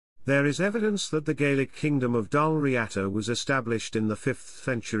There is evidence that the Gaelic kingdom of Dál Riata was established in the 5th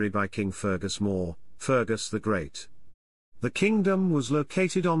century by King Fergus Mór, Fergus the Great. The kingdom was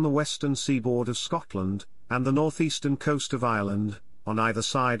located on the western seaboard of Scotland, and the northeastern coast of Ireland, on either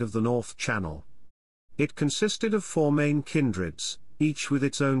side of the North Channel. It consisted of 4 main kindreds, each with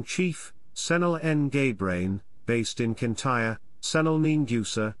its own chief, Cenél nGabráin, based in Kintyre, Cenél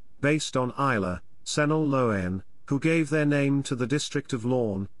nÓengusa, based on Islay, Cenél Loairn, who gave their name to the district of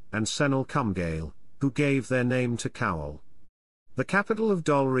Lorn, and Cenél Comgaill, who gave their name to Cowal. The capital of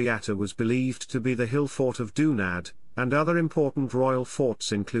Dál Riata was believed to be the hillfort of Dunadd, and other important royal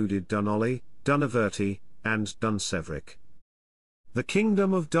forts included Dunollie, Dunaverty, and Dunseverick. The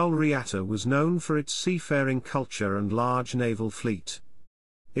kingdom of Dál Riata was known for its seafaring culture and large naval fleet.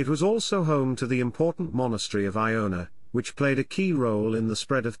 It was also home to the important monastery of Iona, which played a key role in the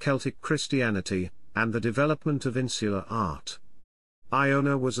spread of Celtic Christianity, and the development of insular art.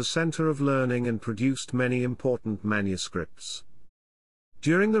 Iona was a centre of learning and produced many important manuscripts.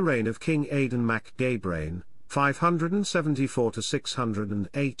 During the reign of King Aidan mac Gabrain, 574 to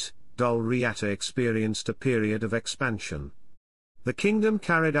 608, Dál Riata experienced a period of expansion. The kingdom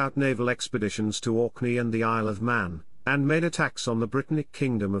carried out naval expeditions to Orkney and the Isle of Man, and made attacks on the Britannic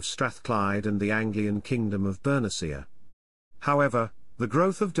kingdom of Strathclyde and the Anglian kingdom of Bernicia. However, the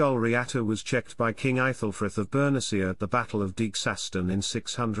growth of Dál Riata was checked by King Aethelfrith of Bernicia at the Battle of Deagsaston in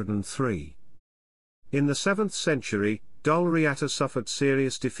 603. In the 7th century, Dál Riata suffered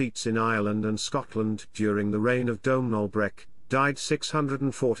serious defeats in Ireland and Scotland during the reign of Domhnall, died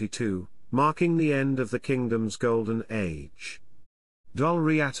 642, marking the end of the kingdom's golden age. Dál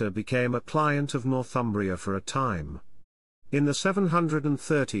Riata became a client of Northumbria for a time. In the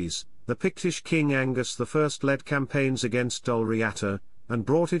 730s, the Pictish king Angus I led campaigns against Dál Riata, and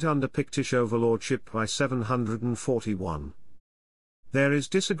brought it under Pictish overlordship by 741. There is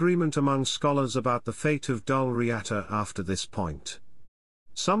disagreement among scholars about the fate of Dál Riata after this point.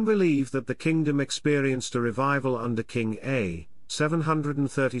 Some believe that the kingdom experienced a revival under King A,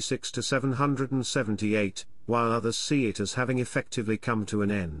 736 to 778, while others see it as having effectively come to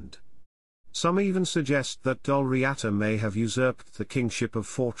an end. Some even suggest that Dál Riata may have usurped the kingship of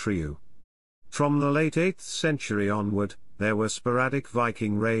Fortriu. From the late 8th century onward, there were sporadic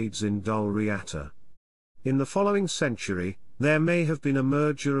Viking raids in Dál Riata. In the following century, there may have been a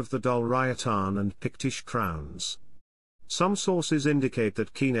merger of the Dál Riatan and Pictish crowns. Some sources indicate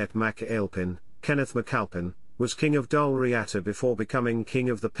that Kenneth mac Alpin, was king of Dál Riata before becoming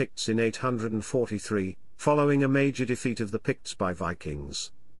king of the Picts in 843, following a major defeat of the Picts by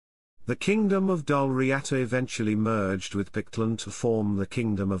Vikings. The kingdom of Dál Riata eventually merged with Pictland to form the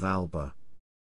kingdom of Alba.